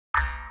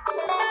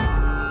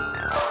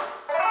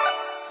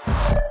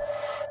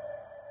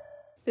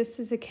This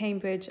is a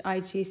Cambridge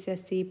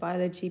IGCSE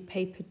Biology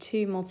Paper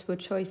 2 Multiple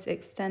Choice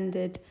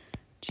Extended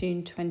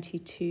June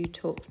 22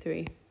 Talk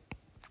 3.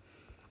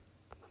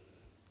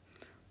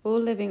 All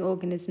living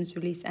organisms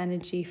release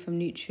energy from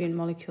nutrient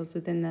molecules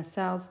within their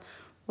cells.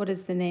 What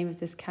is the name of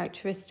this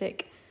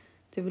characteristic?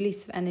 The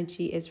release of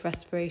energy is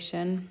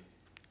respiration.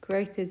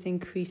 Growth is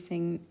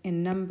increasing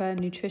in number.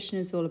 Nutrition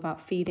is all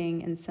about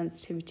feeding, and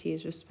sensitivity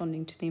is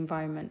responding to the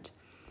environment.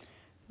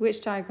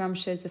 Which diagram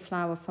shows a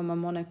flower from a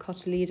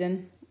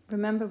monocotyledon?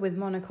 Remember, with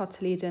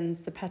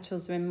monocotyledons, the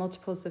petals are in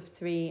multiples of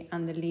 3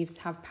 and the leaves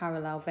have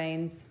parallel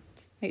veins.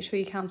 Make sure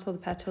you count all the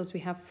petals.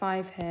 We have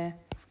 5 here,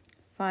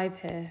 5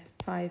 here,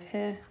 5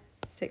 here,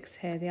 6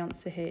 here. The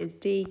answer here is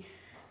D.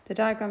 The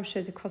diagram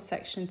shows a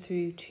cross-section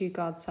through 2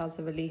 guard cells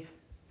of a leaf.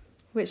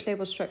 Which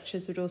label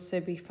structures would also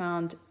be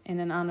found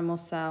in an animal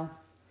cell?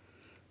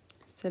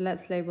 So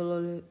let's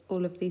label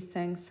all of these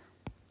things.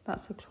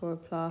 That's a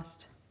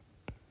chloroplast.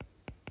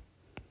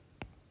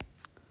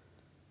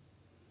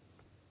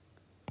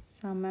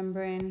 Cell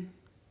membrane,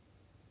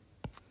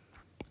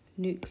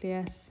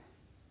 nucleus,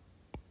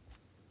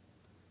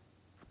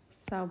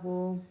 cell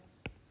wall.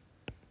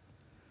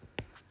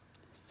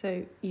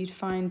 So you'd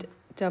find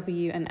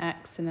W and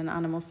X in an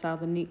animal cell,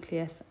 the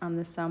nucleus and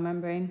the cell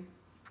membrane.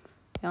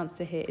 The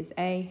answer here is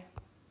A.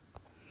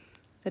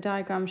 The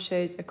diagram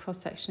shows a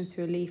cross-section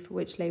through a leaf.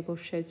 Which label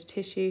shows a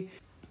tissue?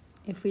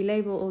 If we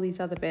label all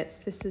these other bits,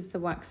 this is the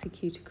waxy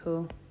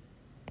cuticle.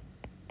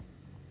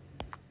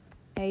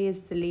 A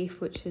is the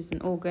leaf, which is an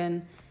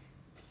organ.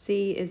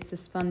 C is the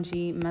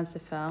spongy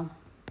mesophyll,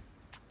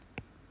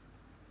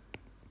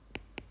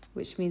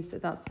 which means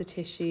that that's the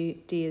tissue.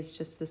 D is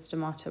just the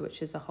stomata,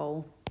 which is a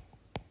hole.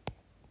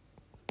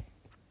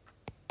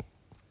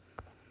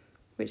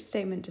 Which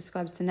statement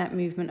describes the net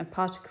movement of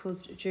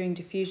particles during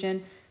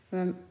diffusion?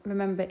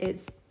 Remember,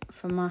 it's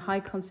from a high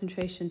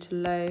concentration to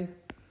low,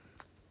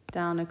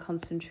 down a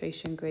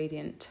concentration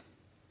gradient.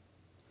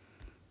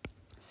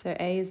 So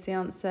A is the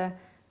answer.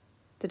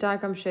 The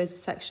diagram shows a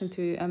section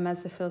through a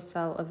mesophyll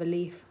cell of a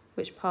leaf.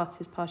 Which part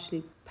is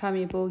partially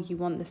permeable? You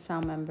want the cell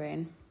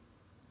membrane.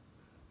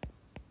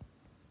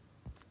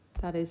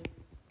 That is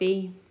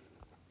B.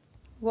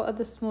 What are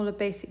the smaller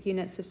basic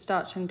units of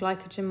starch and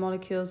glycogen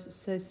molecules?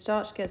 So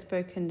starch gets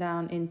broken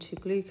down into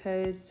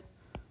glucose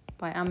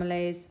by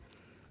amylase.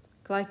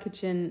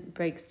 Glycogen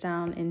breaks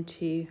down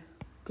into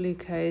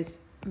glucose.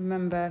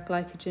 Remember,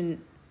 glycogen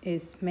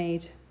is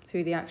made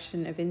through the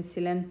action of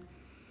insulin.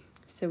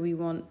 So we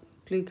want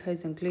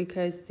glucose and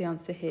glucose. The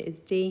answer here is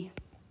D.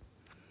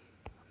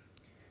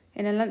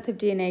 In a length of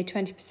DNA,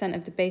 20%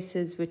 of the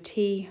bases were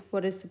T.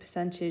 What is the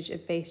percentage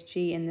of base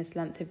G in this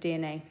length of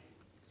DNA?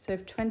 So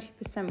if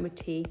 20% were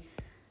T,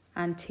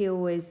 and T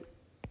always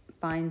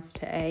binds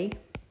to A,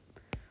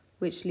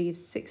 which leaves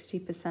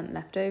 60%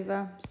 left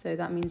over, so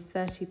that means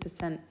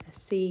 30% are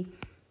C,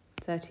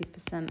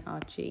 30% are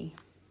G.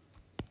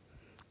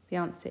 The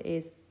answer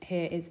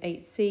here is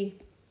 8C.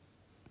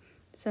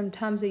 Some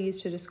terms are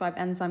used to describe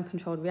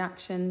enzyme-controlled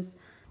reactions.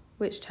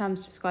 Which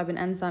terms describe an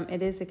enzyme?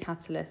 It is a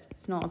catalyst,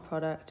 it's not a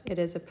product. It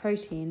is a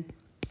protein,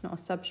 it's not a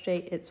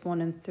substrate, it's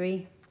 1 and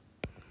 3.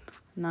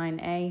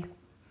 9A.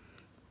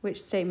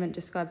 Which statement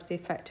describes the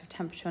effect of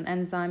temperature on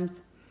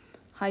enzymes?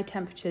 High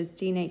temperatures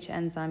denature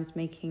enzymes,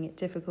 making it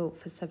difficult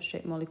for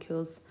substrate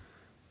molecules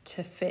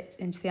to fit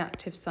into the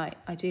active site.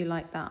 I do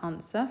like that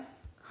answer.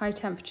 High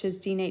temperatures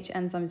denature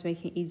enzymes,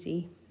 making it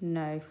easy.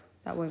 No,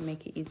 that won't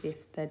make it easy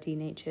if they're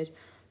denatured.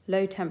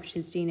 Low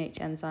temperatures denature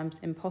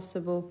enzymes,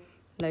 impossible.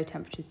 Low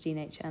temperatures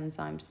denature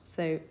enzymes.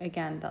 So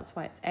again, that's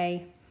why it's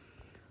A.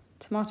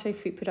 Tomato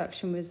fruit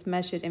production was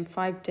measured in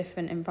 5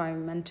 different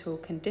environmental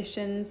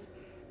conditions.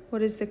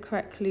 What is the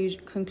correct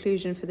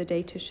conclusion for the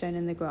data shown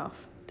in the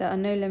graph? There are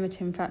no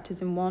limiting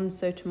factors in 1,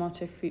 so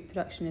tomato fruit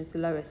production is the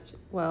lowest.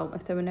 Well,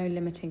 if there were no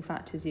limiting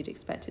factors, you'd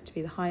expect it to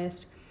be the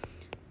highest.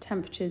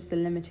 Temperature is the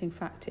limiting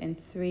factor in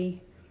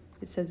 3.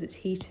 It says it's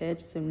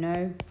heated, so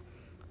no.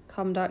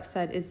 Carbon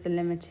dioxide is the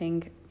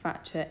limiting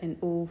factor in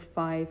all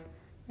 5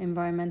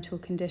 environmental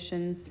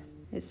conditions.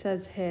 It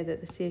says here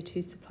that the CO2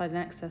 is supplied in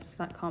excess.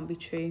 That can't be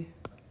true.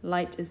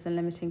 Light is the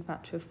limiting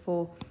factor of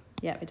 4.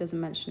 Yeah, it doesn't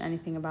mention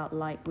anything about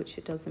light, which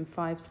it does in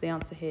 5, so the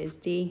answer here is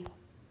D.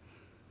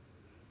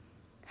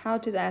 How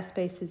do the air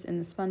spaces in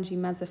the spongy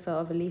mesophyll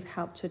of a leaf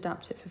help to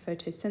adapt it for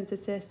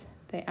photosynthesis?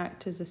 They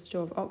act as a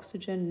store of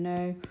oxygen.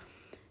 No.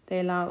 They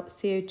allow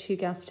CO2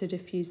 gas to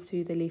diffuse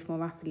through the leaf more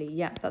rapidly.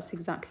 Yeah, that's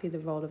exactly the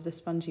role of the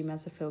spongy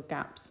mesophyll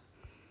gaps.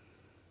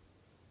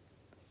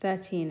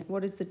 13.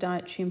 What is the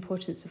dietary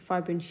importance of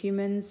fibre in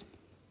humans?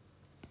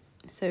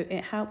 So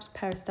it helps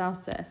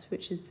peristalsis,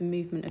 which is the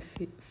movement of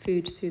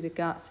food through the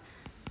gut,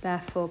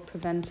 therefore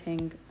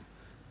preventing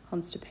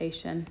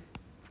constipation.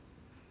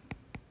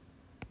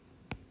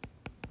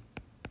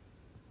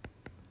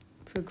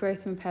 For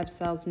growth and repair of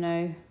cells,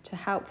 no. To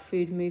help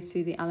food move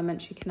through the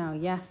alimentary canal,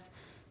 yes.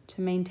 To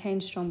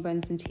maintain strong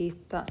bones and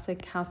teeth, that's a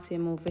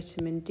calcium or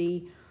vitamin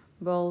D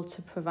role.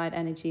 To provide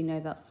energy, no,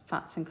 that's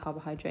fats and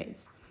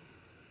carbohydrates.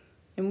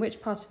 In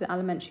which part of the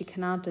alimentary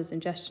canal does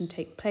ingestion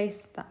take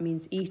place? That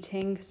means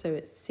eating, so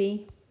it's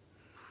C.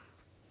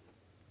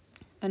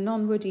 A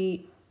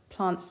non-woody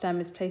plant stem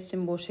is placed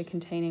in water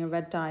containing a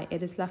red dye.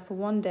 It is left for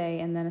 1 day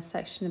and then a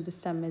section of the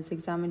stem is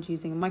examined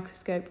using a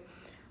microscope,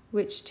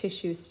 which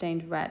tissue is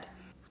stained red.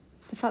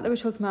 The fact that we're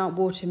talking about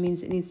water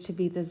means it needs to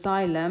be the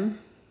xylem.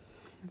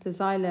 The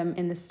xylem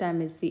in the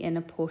stem is the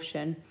inner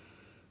portion,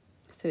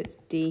 so it's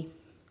D.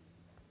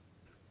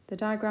 The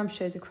diagram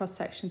shows a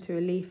cross-section through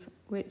a leaf,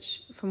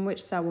 from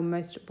which cell will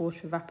most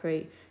water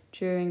evaporate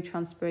during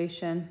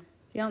transpiration.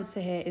 The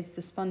answer here is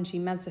the spongy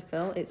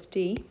mesophyll, it's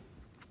D.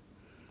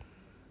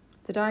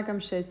 The diagram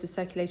shows the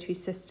circulatory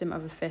system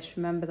of a fish.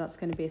 Remember, that's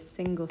going to be a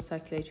single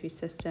circulatory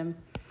system.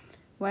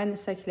 Where in the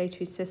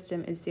circulatory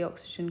system is the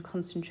oxygen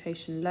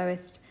concentration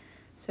lowest?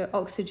 So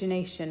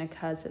oxygenation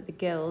occurs at the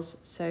gills,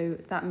 so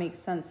that makes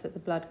sense that the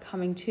blood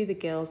coming to the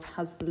gills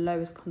has the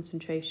lowest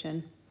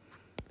concentration.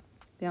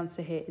 The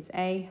answer here is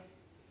A.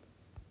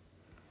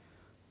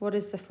 What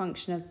is the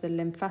function of the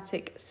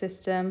lymphatic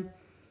system?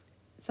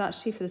 It's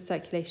actually for the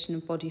circulation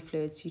of body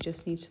fluids. You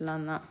just need to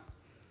learn that.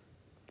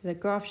 The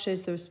graph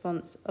shows the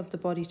response of the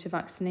body to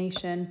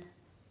vaccination.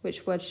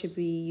 Which word should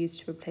be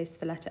used to replace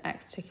the letter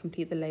X to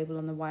complete the label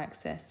on the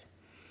y-axis?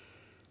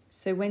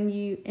 So when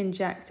you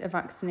inject a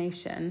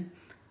vaccination,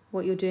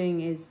 what you're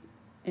doing is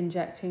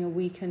injecting a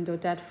weakened or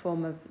dead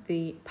form of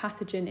the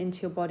pathogen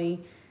into your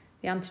body.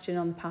 The antigen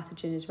on the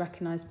pathogen is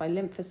recognised by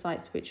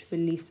lymphocytes, which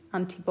release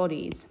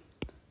antibodies.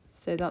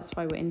 So that's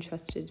why we're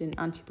interested in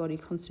antibody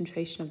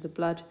concentration of the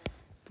blood.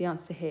 The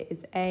answer here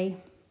is A.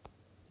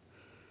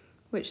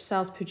 Which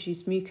cells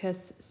produce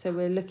mucus? So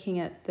we're looking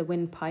at the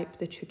windpipe,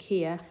 the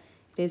trachea.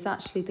 It is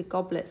actually the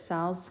goblet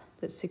cells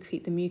that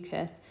secrete the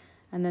mucus,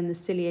 and then the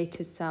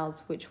ciliated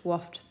cells which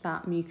waft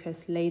that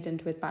mucus laden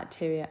with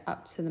bacteria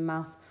up to the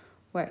mouth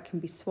where it can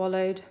be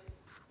swallowed.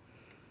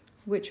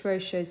 Which row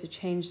shows a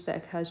change that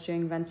occurs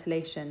during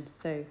ventilation?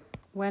 So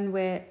when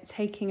we're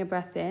taking a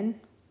breath in,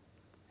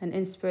 an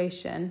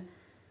inspiration,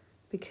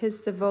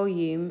 because the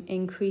volume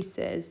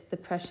increases, the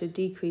pressure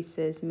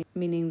decreases,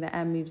 meaning the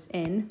air moves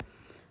in,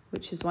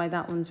 which is why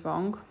that one's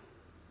wrong.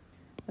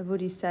 I've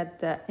already said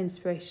that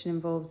inspiration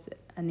involves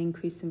an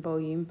increase in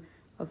volume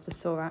of the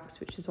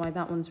thorax, which is why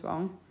that one's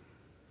wrong.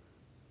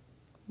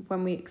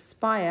 When we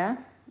expire,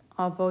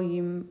 our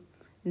volume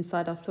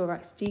inside our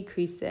thorax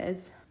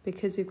decreases.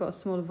 Because we've got a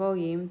smaller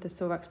volume, the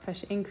thorax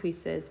pressure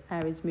increases,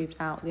 air is moved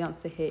out. The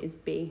answer here is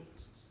B.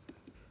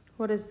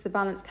 What is the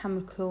balanced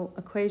chemical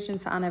equation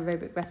for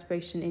anaerobic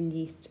respiration in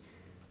yeast?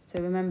 So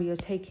remember, you're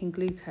taking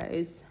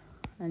glucose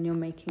and you're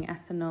making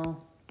ethanol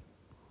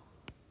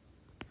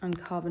and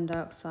carbon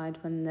dioxide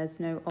when there's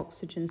no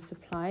oxygen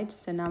supplied.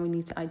 So now we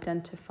need to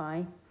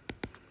identify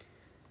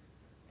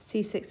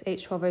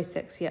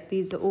C6H12O6. Yep,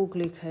 these are all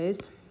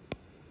glucose.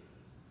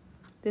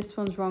 This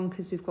one's wrong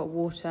because we've got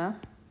water.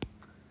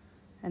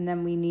 And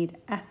then we need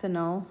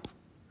ethanol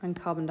and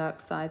carbon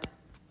dioxide.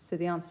 So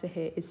the answer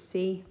here is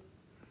C.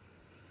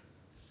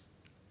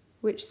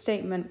 Which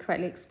statement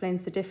correctly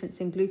explains the difference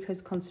in glucose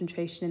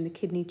concentration in the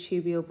kidney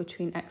tubule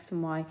between X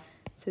and Y?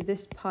 So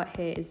this part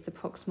here is the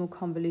proximal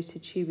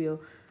convoluted tubule.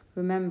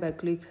 Remember,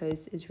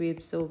 glucose is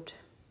reabsorbed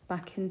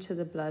back into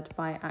the blood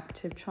by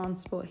active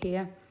transport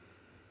here.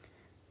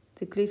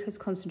 The glucose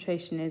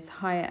concentration is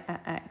higher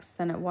at X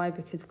than at Y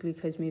because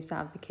glucose moves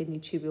out of the kidney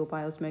tubule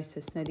by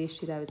osmosis. No, the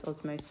issue there is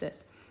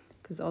osmosis,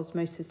 because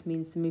osmosis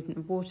means the movement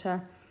of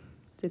water.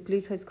 The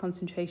glucose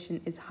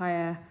concentration is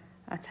higher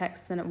at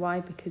X than at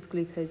Y because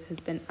glucose has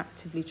been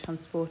actively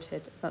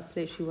transported. That's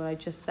literally what I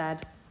just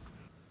said.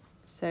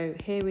 So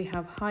here we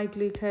have high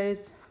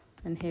glucose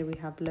and here we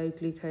have low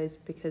glucose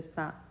because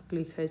that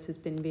glucose has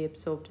been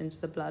reabsorbed into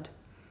the blood.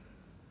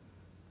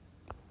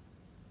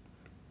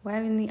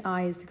 Where in the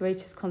eye is the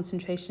greatest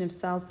concentration of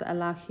cells that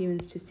allow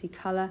humans to see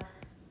colour?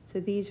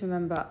 So these,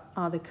 remember,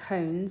 are the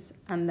cones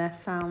and they're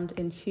found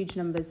in huge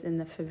numbers in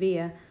the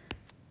fovea.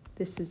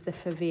 This is the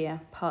fovea,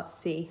 part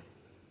C.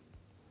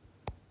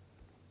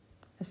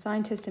 A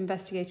scientist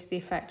investigated the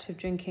effect of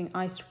drinking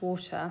iced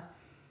water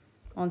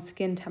on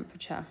skin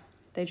temperature.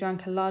 They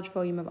drank a large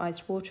volume of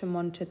iced water and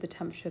monitored the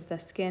temperature of their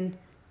skin.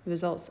 The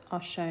results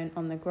are shown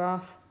on the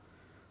graph.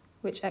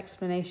 Which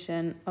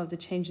explanation of the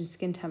change in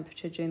skin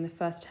temperature during the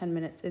first 10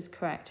 minutes is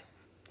correct?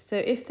 So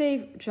if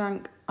they've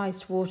drank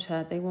iced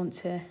water, they want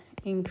to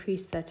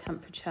increase their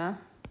temperature.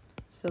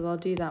 So they'll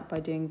do that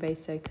by doing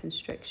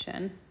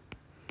vasoconstriction,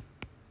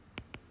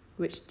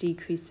 which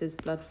decreases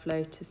blood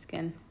flow to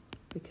skin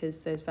because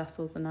those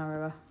vessels are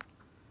narrower.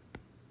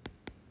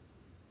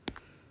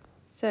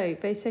 So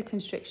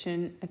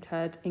vasoconstriction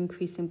occurred,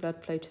 increasing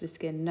blood flow to the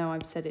skin. No,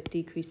 I've said it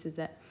decreases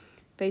it.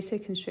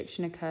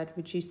 Vasoconstriction occurred,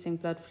 reducing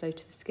blood flow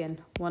to the skin.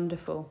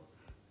 Wonderful.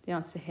 The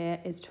answer here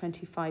is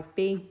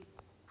 25B.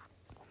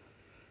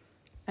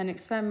 An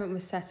experiment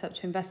was set up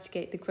to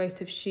investigate the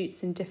growth of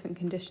shoots in different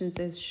conditions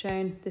as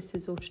shown. This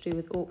is all to do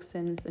with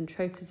auxins and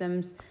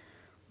tropisms,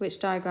 which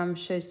diagram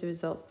shows the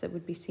results that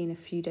would be seen a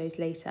few days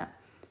later.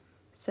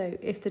 So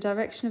if the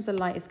direction of the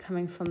light is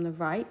coming from the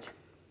right,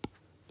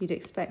 you'd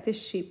expect this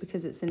shoot,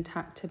 because it's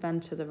intact, to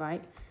bend to the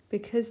right.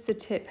 Because the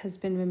tip has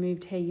been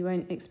removed here, you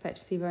won't expect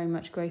to see very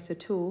much growth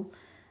at all.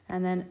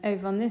 And then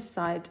over on this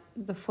side,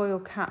 the foil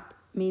cap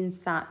means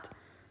that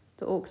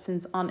the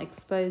auxins aren't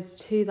exposed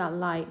to that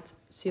light,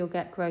 so you'll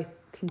get growth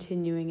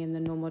continuing in the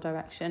normal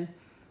direction.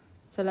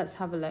 So let's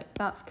have a look.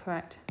 That's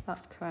correct,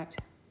 that's correct,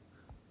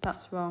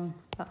 that's wrong,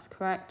 that's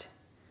correct.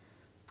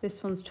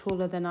 This one's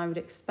taller than I would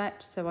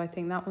expect, so I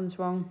think that one's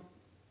wrong.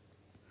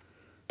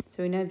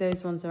 So we know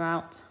those ones are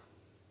out.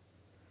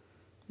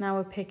 Now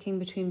we're picking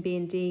between B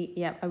and D.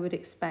 Yep, I would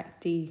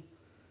expect D,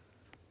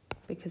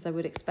 because I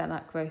would expect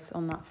that growth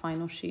on that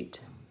final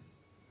shoot.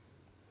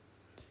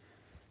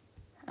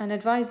 An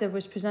advisor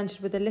was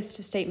presented with a list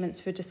of statements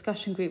for a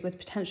discussion group with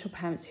potential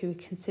parents who are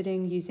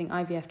considering using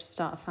IVF to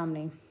start a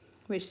family.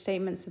 Which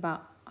statements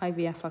about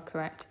IVF are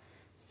correct?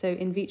 So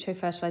in vitro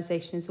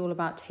fertilization is all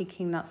about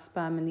taking that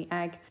sperm and the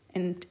egg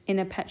and in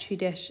a petri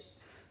dish,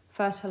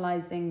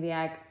 fertilizing the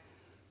egg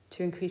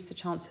to increase the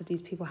chance of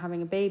these people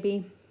having a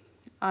baby.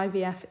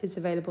 IVF is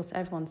available to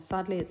everyone.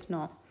 Sadly, it's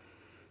not.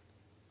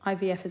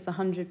 IVF is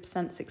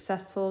 100%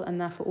 successful and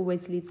therefore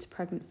always leads to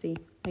pregnancy.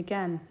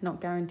 Again,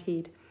 not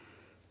guaranteed.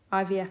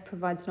 IVF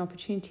provides an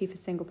opportunity for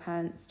single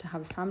parents to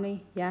have a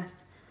family.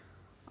 Yes.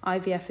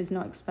 IVF is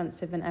not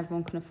expensive and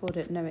everyone can afford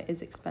it. No, it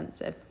is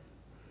expensive.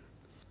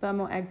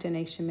 Sperm or egg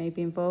donation may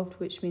be involved,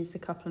 which means the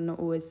couple are not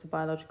always the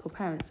biological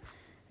parents.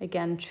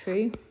 Again,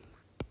 true.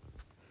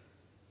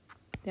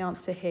 The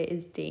answer here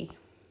is D.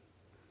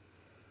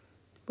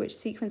 Which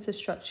sequence of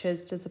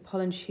structures does a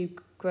pollen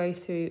tube grow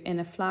through in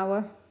a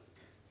flower?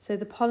 So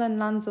the pollen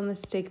lands on the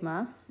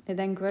stigma, it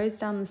then grows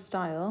down the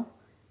style,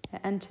 it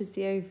enters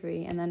the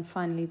ovary, and then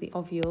finally the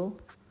ovule.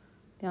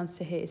 The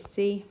answer here is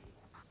C.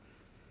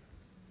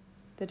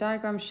 The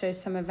diagram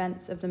shows some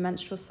events of the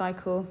menstrual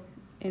cycle.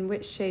 In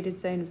which shaded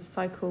zone of the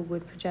cycle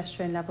would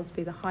progesterone levels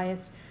be the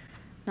highest?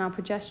 Now,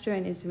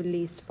 progesterone is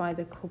released by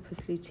the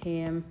corpus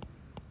luteum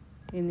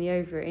in the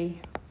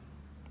ovary.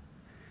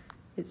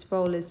 Its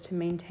role is to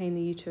maintain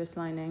the uterus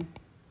lining.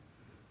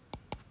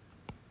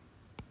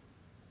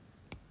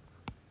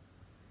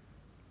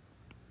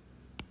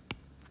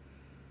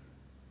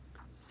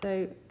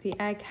 So the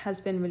egg has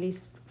been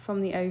released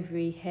from the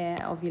ovary here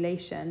at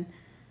ovulation,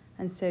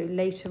 and so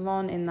later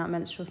on in that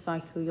menstrual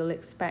cycle you'll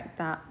expect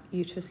that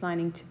uterus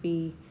lining to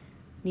be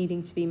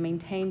needing to be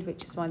maintained,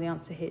 which is why the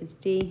answer here is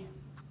D.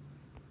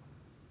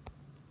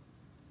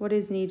 What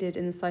is needed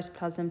in the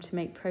cytoplasm to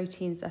make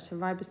proteins at a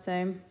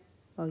ribosome?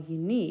 Well, you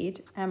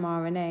need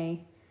mRNA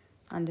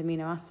and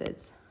amino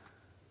acids.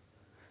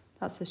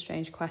 That's a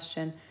strange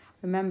question.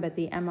 Remember,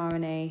 the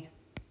mRNA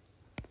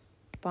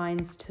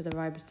binds to the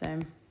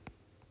ribosome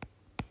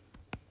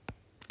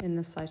in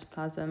the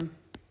cytoplasm,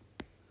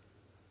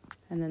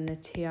 and then the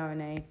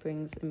tRNA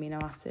brings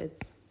amino acids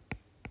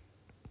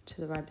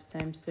to the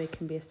ribosome so they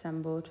can be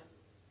assembled.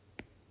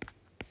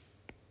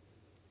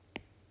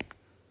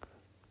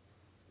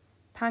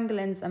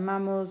 Pangolins are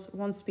mammals.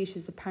 One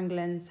species of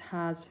pangolins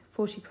has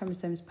 40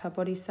 chromosomes per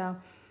body cell.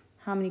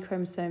 How many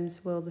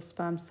chromosomes will the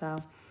sperm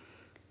cell?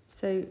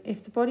 So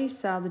if the body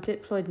cell, the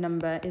diploid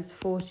number is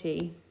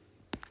 40,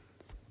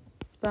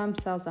 sperm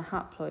cells are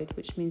haploid,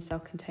 which means they'll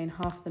contain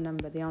half the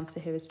number. The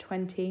answer here is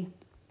 20.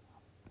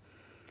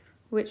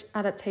 Which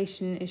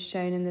adaptation is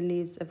shown in the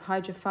leaves of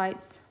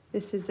hydrophytes?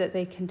 This is that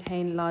they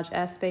contain large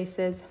air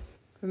spaces.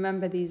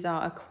 Remember, these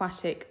are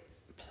aquatic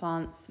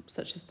plants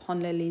such as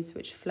pond lilies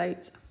which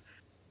float.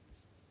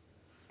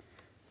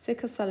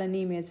 Sickle cell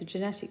anemia is a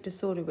genetic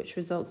disorder which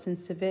results in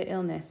severe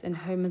illness in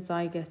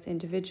homozygous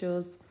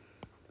individuals.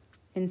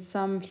 In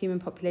some human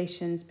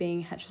populations,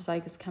 being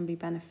heterozygous can be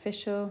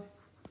beneficial.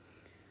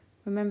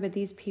 Remember,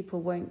 these people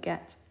won't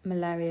get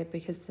malaria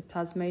because the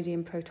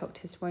Plasmodium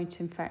protoctis won't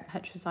infect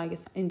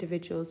heterozygous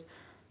individuals.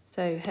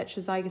 So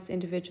heterozygous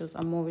individuals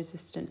are more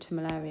resistant to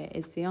malaria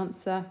is the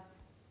answer.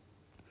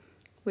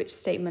 Which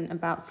statement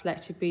about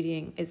selective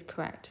breeding is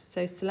correct?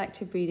 So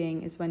selective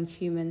breeding is when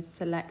humans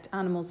select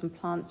animals and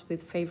plants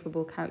with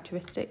favourable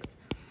characteristics.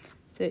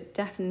 So it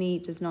definitely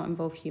does not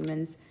involve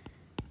humans.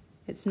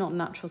 It's not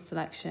natural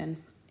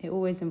selection. It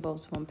always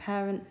involves one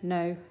parent.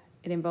 No,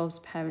 it involves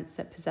parents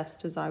that possess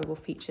desirable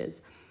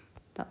features.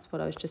 That's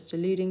what I was just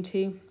alluding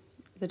to.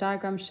 The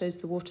diagram shows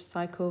the water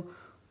cycle.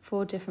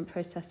 4 different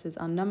processes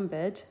are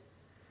numbered.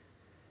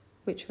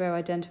 Which row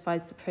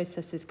identifies the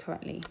processes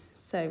correctly?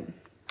 So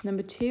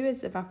number 2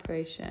 is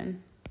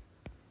evaporation,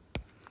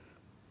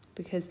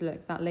 because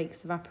look, that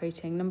lake's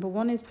evaporating. Number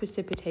 1 is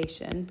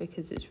precipitation,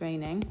 because it's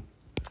raining.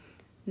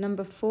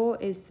 Number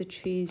 4 is the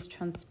trees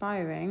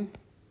transpiring.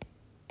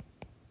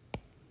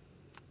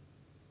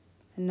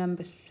 And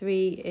number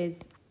 3 is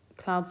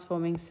clouds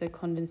forming, so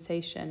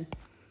condensation.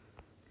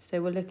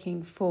 So we're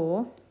looking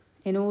for,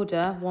 in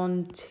order,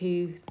 1,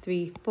 2,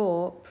 3,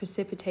 4,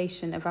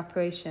 precipitation,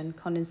 evaporation,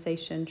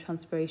 condensation,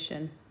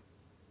 transpiration.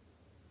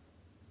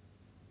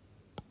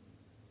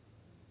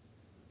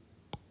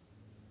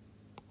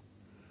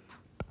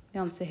 The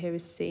answer here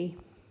is C.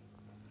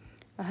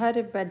 A herd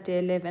of red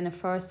deer live in a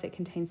forest that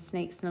contains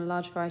snakes and a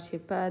large variety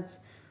of birds.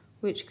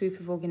 Which group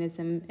of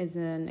organism is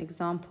an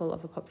example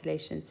of a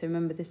population? So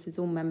remember, this is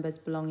all members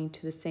belonging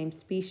to the same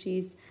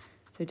species,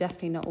 so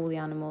definitely not all the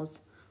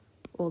animals.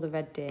 all the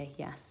red deer,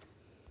 yes.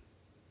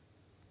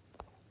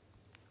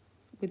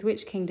 With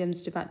which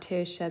kingdoms do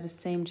bacteria share the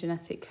same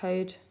genetic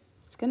code?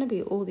 It's going to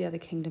be all the other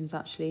kingdoms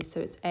actually, so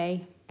it's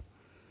A.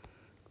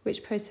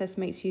 Which process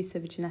makes use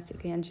of a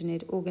genetically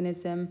engineered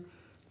organism?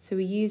 So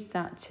we use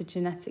that to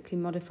genetically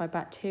modify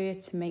bacteria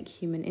to make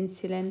human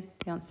insulin.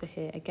 The answer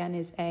here again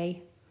is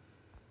A.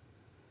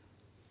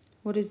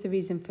 What is the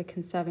reason for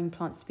conserving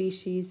plant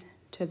species?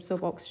 To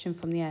absorb oxygen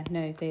from the air?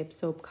 No, they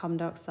absorb carbon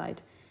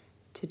dioxide.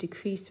 To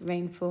decrease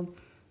rainfall?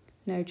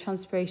 No,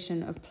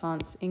 transpiration of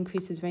plants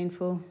increases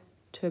rainfall.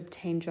 To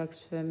obtain drugs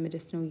for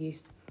medicinal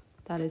use?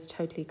 That is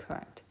totally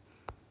correct.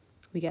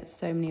 We get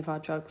so many of our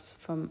drugs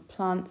from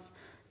plants.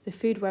 The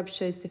food web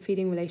shows the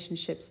feeding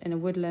relationships in a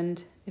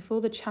woodland. If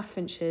all the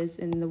chaffinches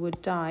in the wood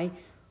die,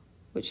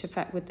 which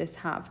effect would this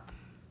have?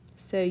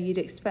 So you'd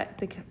expect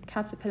the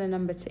caterpillar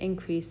number to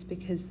increase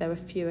because there are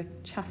fewer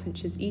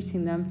chaffinches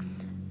eating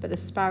them, but the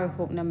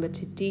sparrowhawk number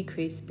to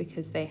decrease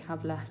because they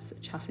have less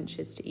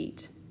chaffinches to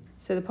eat.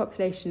 So the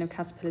population of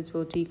caterpillars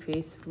will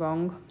decrease,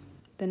 wrong.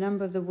 The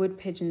number of the wood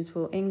pigeons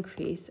will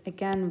increase,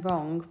 again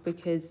wrong,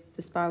 because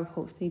the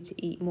sparrowhawks need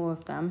to eat more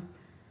of them.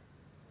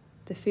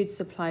 The food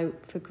supply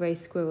for grey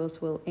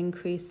squirrels will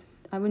increase.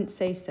 I wouldn't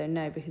say so,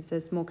 no, because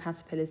there's more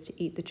caterpillars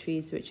to eat the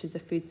trees, which is a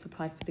food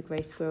supply for the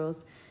grey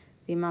squirrels.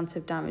 The amount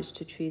of damage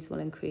to trees will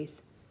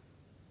increase.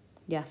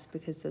 Yes,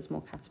 because there's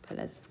more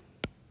caterpillars.